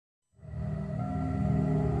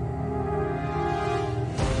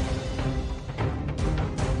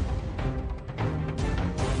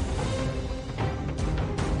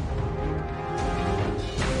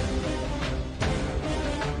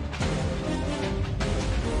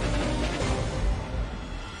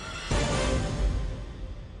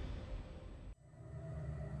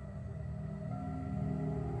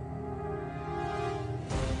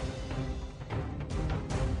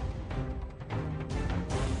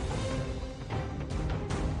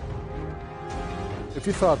If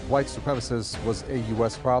you thought white supremacists was a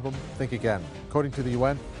U.S. problem, think again. According to the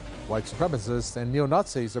UN, white supremacists and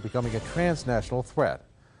neo-Nazis are becoming a transnational threat.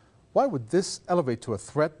 Why would this elevate to a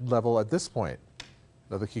threat level at this point?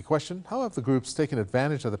 Another key question, how have the groups taken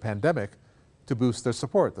advantage of the pandemic to boost their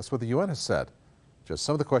support? That's what the UN has said. Just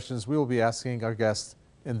some of the questions we will be asking our guests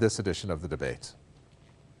in this edition of the debate.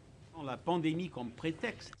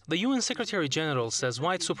 The UN Secretary General says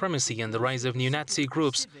white supremacy and the rise of neo-Nazi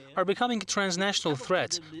groups are becoming a transnational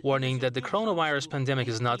threat, warning that the coronavirus pandemic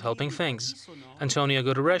is not helping things. Antonio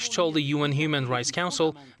Guterres told the UN Human Rights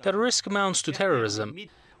Council that a risk amounts to terrorism.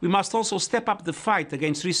 We must also step up the fight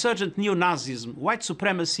against resurgent neo-Nazism, white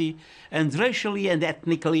supremacy, and racially and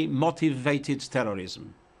ethnically motivated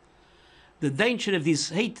terrorism. The danger of these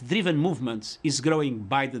hate-driven movements is growing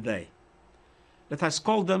by the day. Let us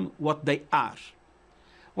call them what they are.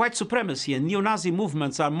 White supremacy and neo-Nazi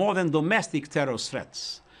movements are more than domestic terror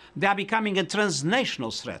threats. They are becoming a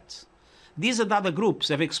transnational threat. These and other groups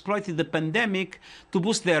have exploited the pandemic to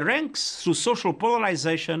boost their ranks through social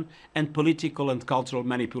polarization and political and cultural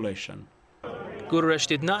manipulation. Guterres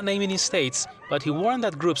did not name any states, but he warned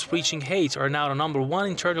that groups preaching hate are now the #1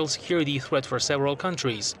 internal security threat for several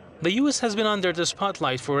countries. The U.S. has been under the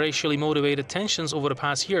spotlight for racially motivated tensions over the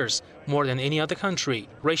past years, more than any other country.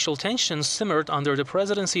 Racial tensions simmered under the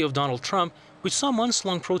presidency of Donald Trump, with some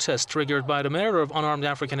months-long protests triggered by the murder of unarmed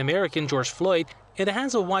African-American George Floyd in the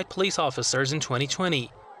hands of white police officers in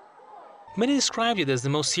 2020. Many described it as the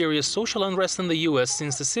most serious social unrest in the U.S.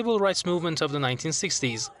 since the civil rights movement of the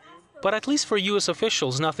 1960s. But at least for U.S.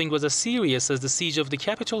 officials, nothing was as serious as the siege of the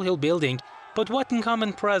Capitol Hill building, but what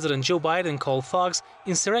incumbent President Joe Biden called thugs,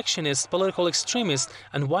 insurrectionists, political extremists,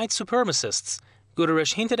 and white supremacists.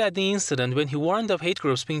 Guterres hinted at the incident when he warned of hate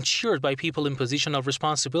groups being cheered by people in position of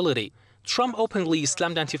responsibility. Trump openly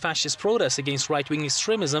slammed anti-fascist protests against right-wing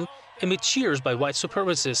extremism amid cheers by white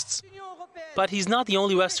supremacists. But he's not the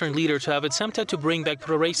only Western leader to have attempted to bring back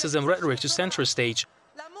pro-racism rhetoric to center stage.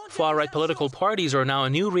 Far-right political parties are now a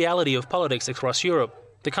new reality of politics across Europe.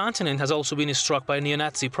 The continent has also been struck by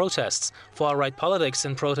neo-Nazi protests. Far-right politics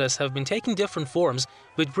and protests have been taking different forms,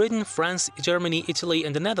 with Britain, France, Germany, Italy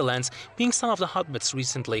and the Netherlands being some of the hotbeds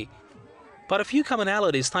recently. But a few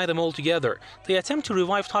commonalities tie them all together. They attempt to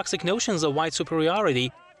revive toxic notions of white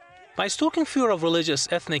superiority by stoking fear of religious,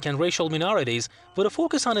 ethnic and racial minorities with a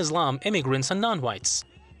focus on Islam, immigrants and non-whites.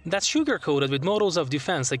 That's sugar-coated with motives of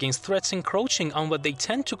defense against threats encroaching on what they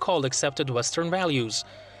tend to call accepted Western values.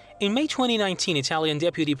 In May 2019, Italian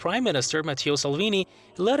Deputy Prime Minister Matteo Salvini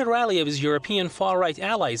led a rally of his European far-right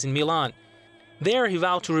allies in Milan. There, he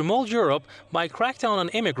vowed to remold Europe by crackdown on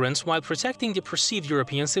immigrants while protecting the perceived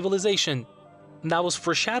European civilization. That was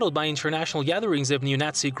foreshadowed by international gatherings of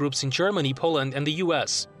neo-Nazi groups in Germany, Poland and the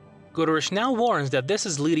US. Guterres now warns that this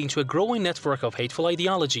is leading to a growing network of hateful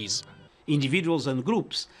ideologies. Individuals and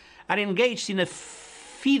groups are engaged in a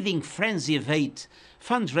feeding frenzy of hate,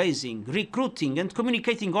 fundraising, recruiting and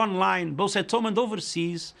communicating online, both at home and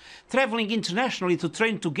overseas, traveling internationally to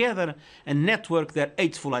train together and network their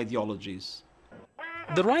hateful ideologies.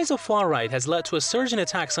 The rise of far-right has led to a surge in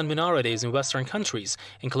attacks on minorities in Western countries,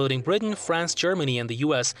 including Britain, France, Germany and the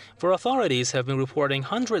US, where authorities have been reporting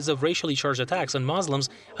hundreds of racially charged attacks on Muslims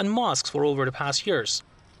and mosques for over the past years.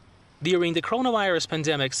 During the coronavirus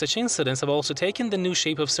pandemic, such incidents have also taken the new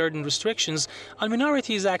shape of certain restrictions on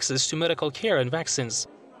minorities' access to medical care and vaccines.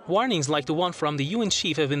 Warnings like the one from the UN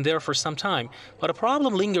chief have been there for some time, but a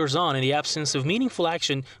problem lingers on in the absence of meaningful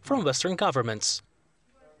action from Western governments.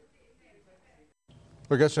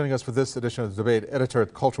 Our guest joining us for this edition of the debate, editor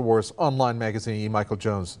at Culture Wars online magazine, E. Michael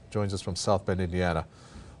Jones, joins us from South Bend, Indiana.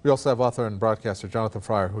 We also have author and broadcaster Jonathan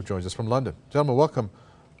Fryer, who joins us from London. Gentlemen, welcome.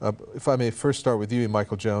 If I may first start with you, E.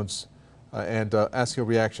 Michael Jones, and ask your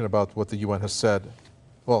reaction about what the UN has said,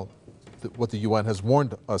 well, what the UN has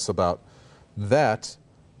warned us about, that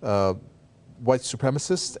white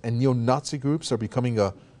supremacists and neo-Nazi groups are becoming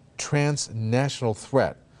a transnational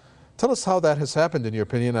threat. Tell us how that has happened, in your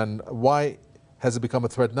opinion, and why has it become a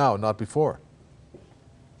threat now, not before?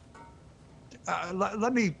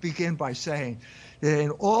 Let me begin by saying that in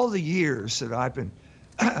all the years that I've been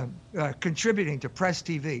contributing to Press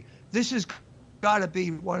TV, this has got to be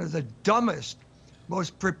one of the dumbest,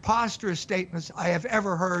 most preposterous statements I have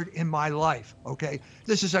ever heard in my life, okay?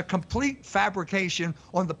 This is a complete fabrication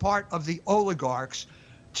on the part of the oligarchs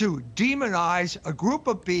to demonize a group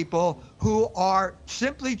of people who are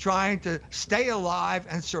simply trying to stay alive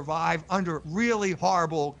and survive under really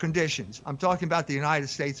horrible conditions. I'm talking about the United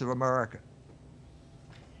States of America.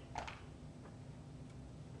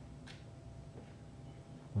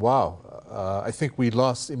 Wow. I think we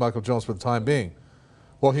lost E. Michael Jones for the time being.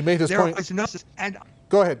 Well, he made his point. And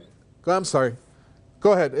Go ahead. I'm sorry.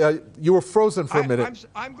 Go ahead. You were frozen for a minute.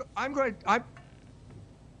 I'm going.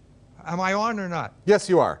 Am I on or not? Yes,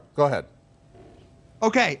 you are. Go ahead.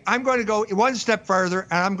 Okay, I'm going to go one step further,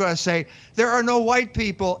 and I'm going to say there are no white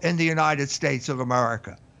people in the United States of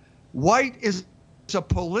America. White is a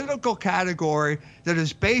political category that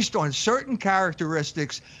is based on certain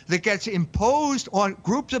characteristics that gets imposed on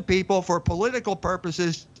groups of people for political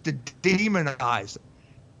purposes to demonize them.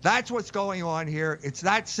 That's what's going on here. It's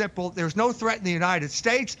that simple. There's no threat in the United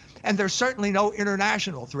States, and there's certainly no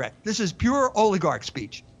international threat. This is pure oligarch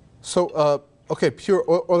speech. So, okay, pure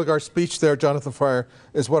oligarch speech there, Jonathan Fryer,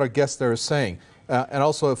 is what our guest there is saying. And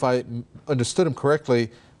also, if I understood him correctly,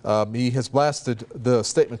 he has blasted the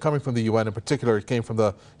statement coming from the UN. In particular, it came from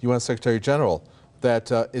the UN Secretary General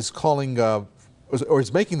that is calling, or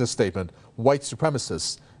is making the statement, white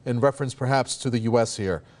supremacists, in reference perhaps to the US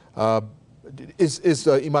here. Is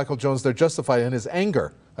E. Michael Jones there justified in his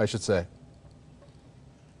anger, I should say?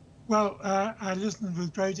 Well, I listened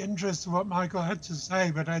with great interest to what Michael had to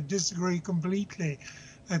say, but I disagree completely.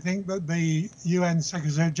 I think that the UN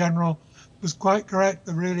Secretary General was quite correct.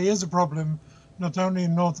 There really is a problem, not only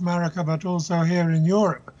in North America, but also here in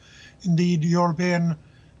Europe. Indeed, European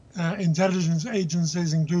intelligence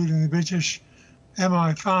agencies, including the British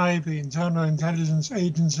MI5, the Internal Intelligence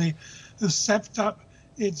Agency, have stepped up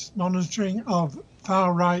its monitoring of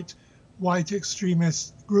far-right white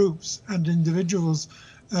extremist groups and individuals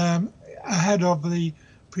ahead of the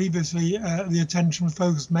previously the attention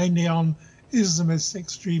focused mainly on Islamist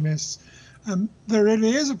extremists. There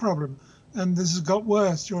really is a problem, and this has got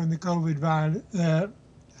worse during the COVID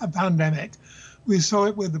pandemic. We saw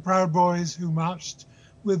it with the Proud Boys who marched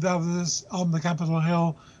with others on the Capitol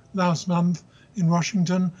Hill last month in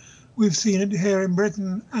Washington. We've seen it here in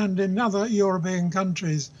Britain and in other European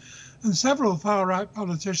countries. And several far-right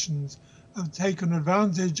politicians have taken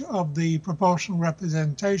advantage of the proportional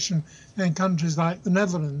representation in countries like the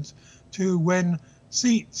Netherlands to win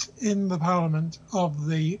seats in the parliament of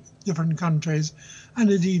the different countries. And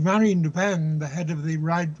indeed, Marine Le Pen, the head of the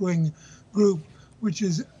right-wing group, which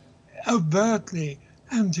is overtly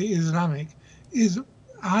anti-Islamic, is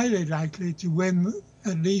highly likely to win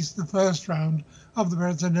at least the first round of the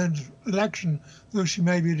presidential election, though she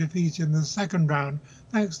may be defeated in the second round,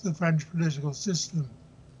 thanks to the French political system.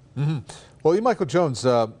 Mm-hmm. Well, E. Michael Jones,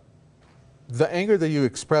 the anger that you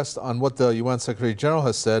expressed on what the UN Secretary General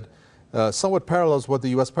has said somewhat parallels what the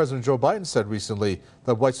U.S. President Joe Biden said recently,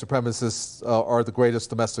 that white supremacists are the greatest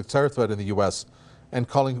domestic terror threat in the U.S., and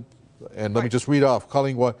calling, and let me just read off,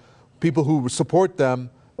 calling what people who support them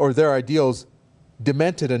or their ideals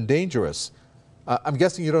demented and dangerous. I'm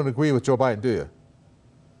guessing you don't agree with Joe Biden, do you?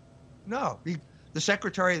 No, the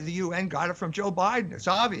Secretary of the UN got it from Joe Biden. It's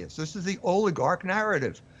obvious. This is the oligarch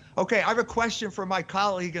narrative. Okay, I have a question for my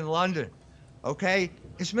colleague in London. Okay,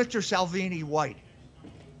 is Mr. Salvini white?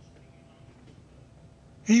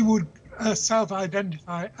 He would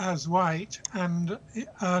self-identify as white, and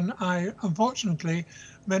unfortunately,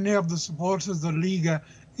 many of the supporters of the Lega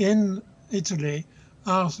in Italy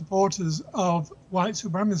are supporters of white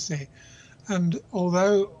supremacy. And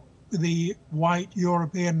although the white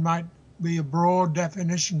European might be a broad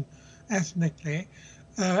definition ethnically,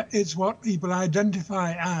 it's what people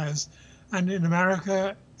identify as. And in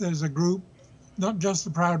America, there's a group, not just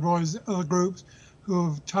the Proud Boys, other groups who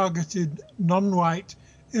have targeted non-white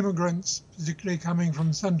immigrants, particularly coming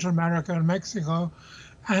from Central America and Mexico,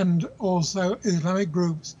 and also Islamic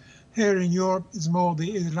groups. Here in Europe, it's more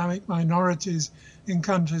the Islamic minorities in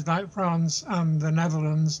countries like France and the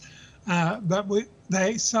Netherlands, but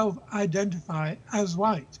they self-identify as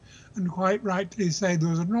white, and quite rightly say there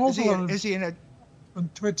was an awful lot on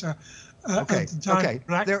Twitter at the time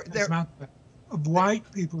Black Lives Matter, of white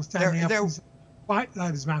people standing up and saying, white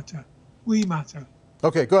lives matter, we matter.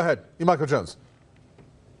 Okay, go ahead. E. Michael Jones.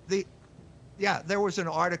 There was an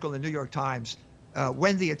article in the New York Times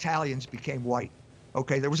when the Italians became white.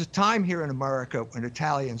 Okay, there was a time here in America when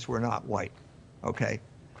Italians were not white. Okay,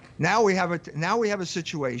 now we have a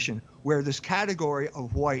situation where this category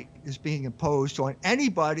of white is being imposed on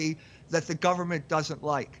anybody that the government doesn't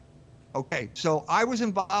like. Okay, so I was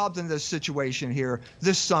involved in this situation here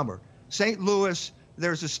this summer. St. Louis,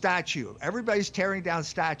 there's a statue. Everybody's tearing down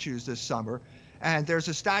statues this summer, and there's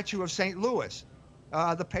a statue of St. Louis,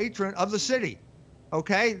 the patron of the city.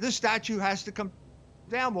 Okay, this statue has to come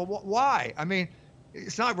down. Well, why? I mean,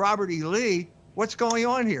 it's not Robert E. Lee. What's going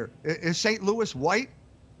on here? Is St. Louis white?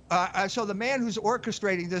 So the man who's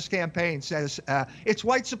orchestrating this campaign says it's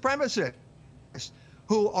white supremacists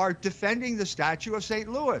who are defending the statue of St.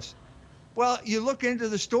 Louis. Well, you look into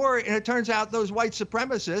the story, and it turns out those white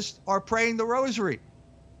supremacists are praying the rosary.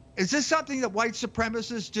 Is this something that white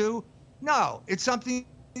supremacists do? No, it's something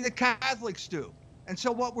that Catholics do. And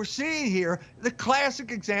so what we're seeing here, the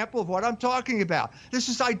classic example of what I'm talking about, this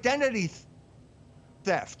is identity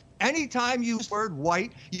theft. Anytime you use the word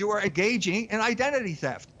white, you are engaging in identity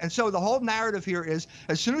theft. And so the whole narrative here is,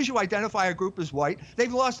 as soon as you identify a group as white,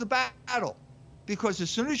 they've lost the battle. Because as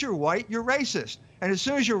soon as you're white, you're racist. And as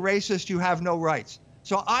soon as you're racist, you have no rights.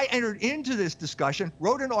 So I entered into this discussion,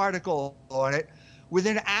 wrote an article on it.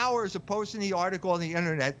 Within hours of posting the article on the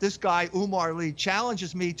internet, this guy, Umar Lee,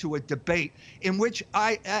 challenges me to a debate in which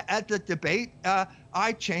at the debate,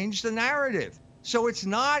 I changed the narrative. So it's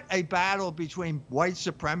not a battle between white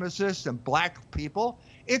supremacists and black people.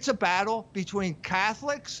 It's a battle between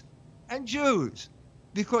Catholics and Jews,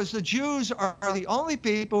 because the Jews are the only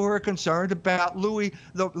people who are concerned about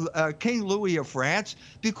King Louis of France,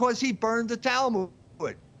 because he burned the Talmud.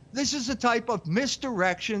 This is the type of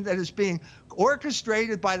misdirection that is being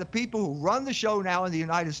orchestrated by the people who run the show now in the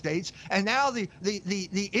United States. And now the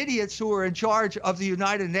idiots who are in charge of the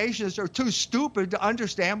United Nations are too stupid to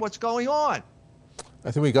understand what's going on.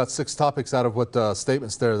 I think we got 6 topics out of what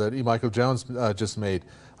statements there that E. Michael Jones just made.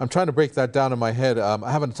 I'm trying to break that down in my head. I'm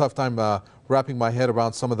having a tough time wrapping my head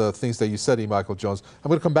around some of the things that you said, E. Michael Jones. I'm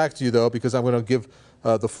going to come back to you, though, because I'm going to give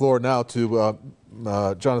the floor now to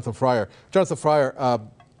Jonathan Fryer. Jonathan Fryer,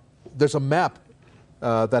 there's a map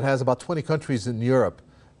that has about 20 countries in Europe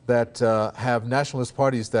that have nationalist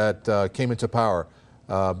parties that came into power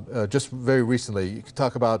just very recently. You could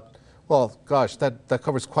talk about, well, gosh, that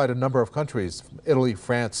covers quite a number of countries: Italy,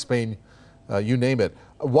 France, Spain, you name it.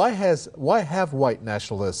 Why have white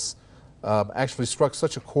nationalists actually struck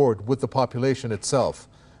such a chord with the population itself,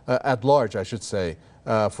 at large, I should say,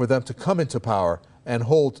 for them to come into power and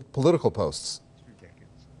hold political posts?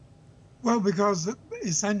 Well, because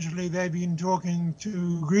essentially they've been talking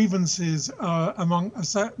to grievances among a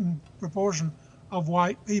certain proportion of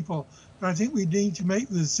white people. But I think we need to make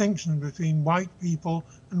the distinction between white people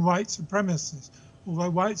and white supremacists.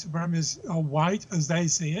 Although white supremacists are white as they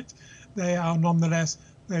see it, they are nonetheless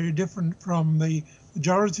very different from the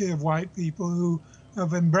majority of white people who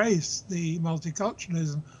have embraced the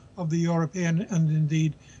multiculturalism of the European and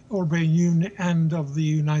indeed European Union and of the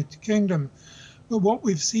United Kingdom. But what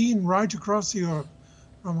we've seen right across Europe,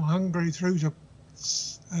 from Hungary through to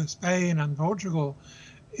Spain and Portugal,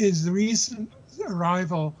 is the recent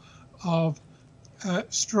arrival of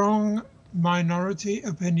strong minority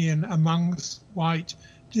opinion amongst white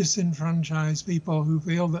disenfranchised people who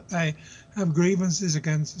feel that they have grievances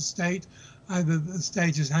against the state, either the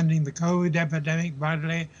state is handling the COVID epidemic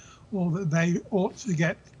badly, or that they ought to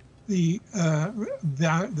get the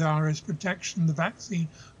virus protection, the vaccine,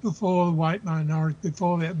 before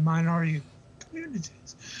the minority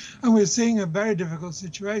communities. And we're seeing a very difficult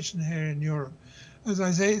situation here in Europe. As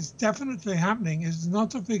I say, it's definitely happening. It's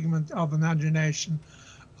not a figment of imagination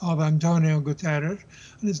of Antonio Guterres,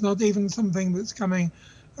 and it's not even something that's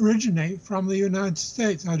originate from the United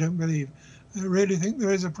States, I don't believe. I really think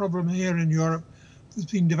there is a problem here in Europe that's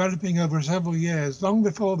been developing over several years, long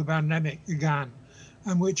before the pandemic began,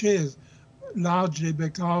 and which is largely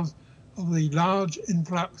because of the large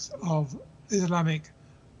influx of Islamic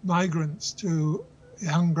migrants to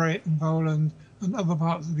Hungary and Poland and other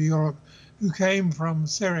parts of Europe who came from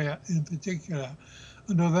Syria in particular.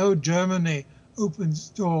 And although Germany opens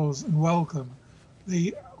doors and welcome,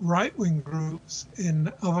 the right-wing groups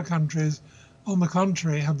in other countries, on the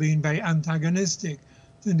contrary, have been very antagonistic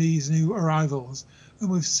to these new arrivals. And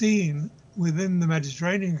we've seen within the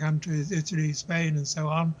Mediterranean countries, Italy, Spain, and so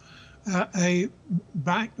on, a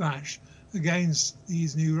backlash against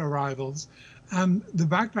these new arrivals, and the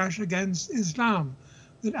backlash against Islam.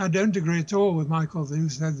 That I don't agree at all with Michael, who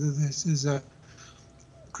said that this is a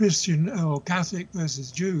Christian or Catholic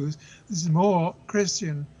versus Jews. This is more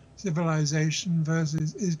Christian civilization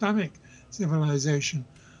versus Islamic civilization.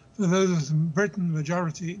 For those in Britain,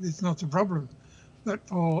 majority, it's not a problem. But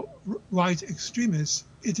for white extremists,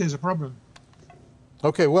 it is a problem.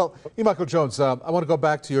 Okay, well, E. Michael Jones, I want to go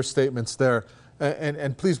back to your statements there,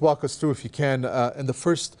 and please walk us through, if you can. And the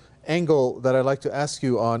first angle that I'd like to ask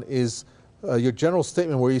you on is your general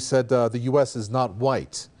statement where you said the U.S. is not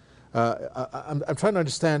white. I'm trying to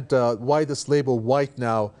understand why this label white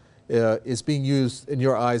now is being used in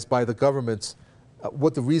your eyes by the government,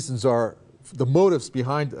 what the reasons are, the motives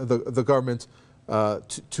behind the government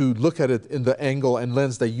to look at it in the angle and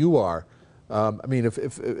lens that you are. I mean,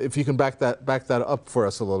 if you can back that up for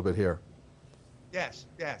us a little bit here. Yes.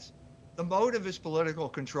 The motive is political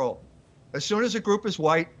control. As soon as a group is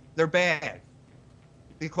white, they're bad.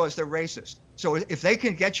 because they're racist. So if they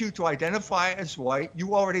can get you to identify as white,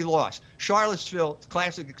 you already lost. Charlottesville,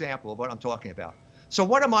 classic example of what I'm talking about. So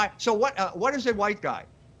what am I? So what is a white guy?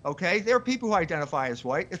 Okay, there are people who identify as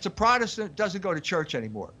white. It's a Protestant, doesn't go to church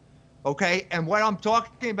anymore. Okay, and what I'm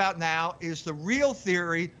talking about now is the real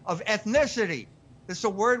theory of ethnicity. It's a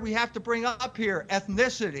word we have to bring up here.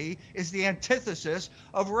 Ethnicity is the antithesis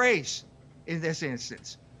of race in this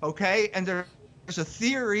instance. Okay, and there's a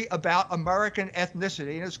theory about American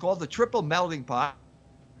ethnicity, and it's called the triple melting pot,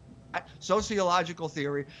 sociological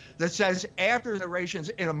theory that says after generations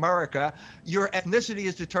in America, your ethnicity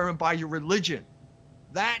is determined by your religion.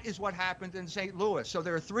 That is what happened in St. Louis. So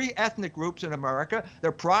there are three ethnic groups in America.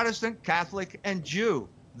 They're Protestant, Catholic, and Jew.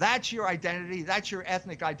 That's your identity. That's your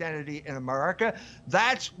ethnic identity in America.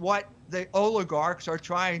 That's what the oligarchs are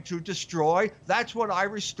trying to destroy. That's what I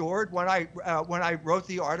restored when I wrote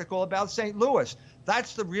the article about St. Louis.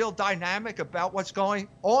 That's the real dynamic about what's going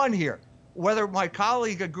on here. Whether my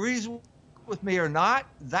colleague agrees with me or not,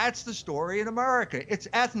 that's the story in America. It's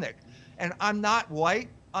ethnic. And I'm not white.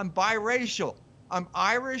 I'm biracial. I'm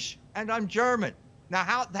Irish and I'm German.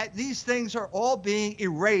 Now, these things are all being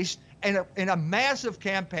erased in a massive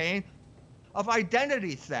campaign of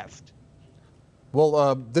identity theft.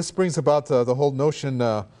 Well, this brings about the whole notion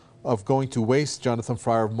of going to waste, Jonathan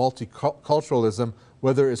Fryer, of multiculturalism,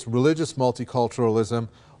 whether it's religious multiculturalism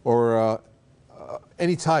or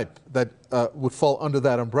any type that would fall under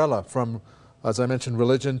that umbrella, from, as I mentioned,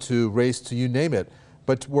 religion to race to you name it.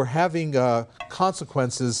 But we're having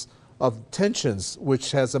consequences of tensions, which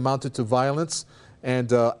has amounted to violence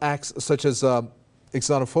and acts such as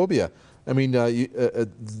xenophobia. I mean,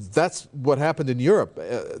 that's what happened in Europe,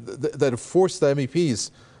 that forced the MEPs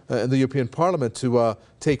in the European Parliament to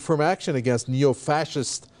take firm action against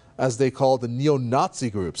neo-fascist, as they call the neo-Nazi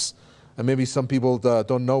groups. And maybe some people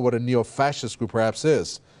don't know what a neo-fascist group perhaps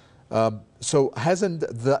is. So hasn't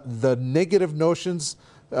the negative notions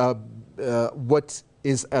what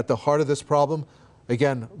is at the heart of this problem?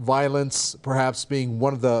 Again, violence perhaps being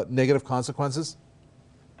one of the negative consequences?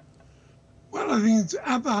 Well, I think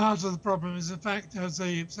at the heart of the problem is the fact, as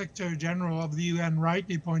the Secretary General of the UN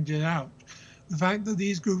rightly pointed out, the fact that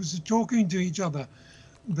these groups are talking to each other,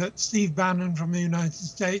 that Steve Bannon from the United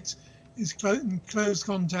States is in close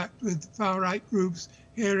contact with far-right groups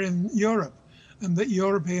here in Europe, and that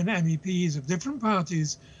European MEPs of different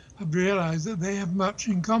parties have realized that they have much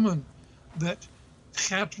in common, that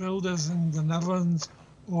Geert Wilders in the Netherlands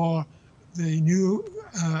or the new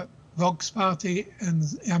Vox Party in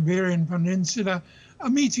the Iberian Peninsula are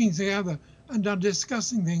meeting together and are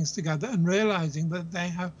discussing things together and realizing that they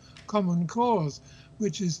have common cause,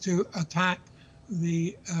 which is to attack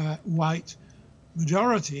the white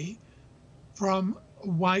majority from a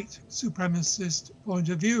white supremacist point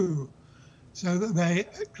of view, so that they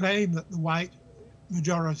claim that the white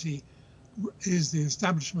majority is the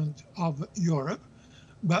establishment of Europe,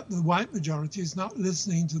 but the white majority is not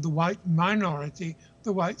listening to the white minority,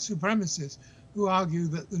 the white supremacists, who argue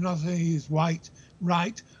that not only is white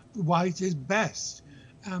right, but white is best,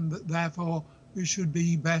 and that therefore we should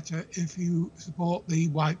be better if you support the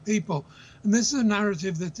white people. And this is a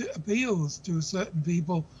narrative that appeals to certain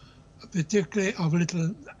people, particularly of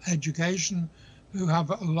little education, who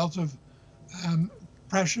have a lot of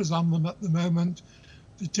pressures on them at the moment,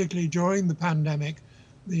 particularly during the pandemic.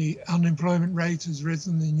 The unemployment rate has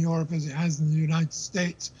risen in Europe as it has in the United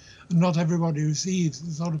States, and not everybody receives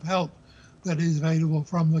the sort of help that is available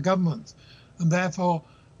from the government. And therefore,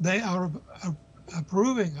 they are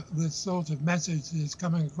approving this sort of message that is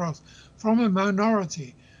coming across from a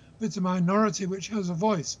minority. It's a minority which has a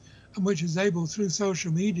voice and which is able, through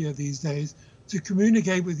social media these days, to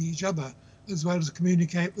communicate with each other as well as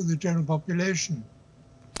communicate with the general population.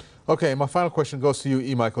 Okay, my final question goes to you,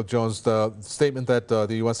 E. Michael Jones. The statement that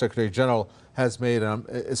the UN Secretary General has made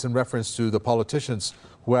is in reference to the politicians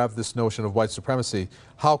who have this notion of white supremacy.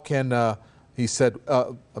 How can, he said,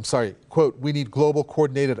 I'm sorry, quote, we need global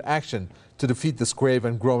coordinated action to defeat this grave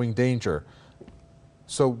and growing danger.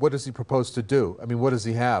 So what does he propose to do? I mean, what does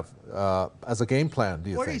he have as a game plan,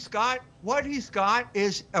 do you think? What he's got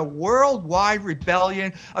is a worldwide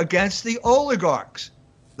rebellion against the oligarchs.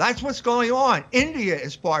 That's what's going on. India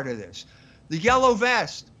is part of this. The Yellow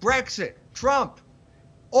Vest, Brexit, Trump,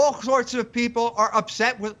 all sorts of people are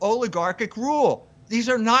upset with oligarchic rule. These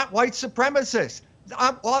are not white supremacists.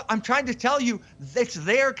 I'm trying to tell you, it's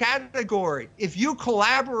their category. If you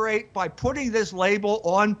collaborate by putting this label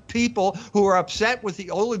on people who are upset with the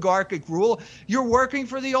oligarchic rule, you're working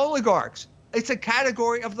for the oligarchs. It's a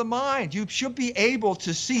category of the mind. You should be able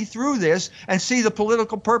to see through this and see the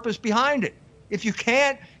political purpose behind it. If you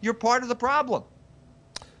can't, you're part of the problem.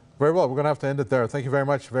 Very well. We're going to have to end it there. Thank you very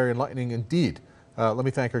much. Very enlightening indeed. Let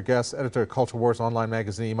me thank our guest, editor of Culture Wars online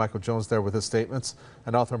magazine, E. Michael Jones, there with his statements,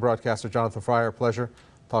 and author and broadcaster Jonathan Fryer. Pleasure.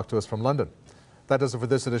 Talk to us from London. That does it for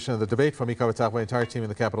this edition of The Debate. From me, Kaveh Taqwa, the entire team in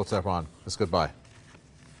the capital, Tehran. It's goodbye.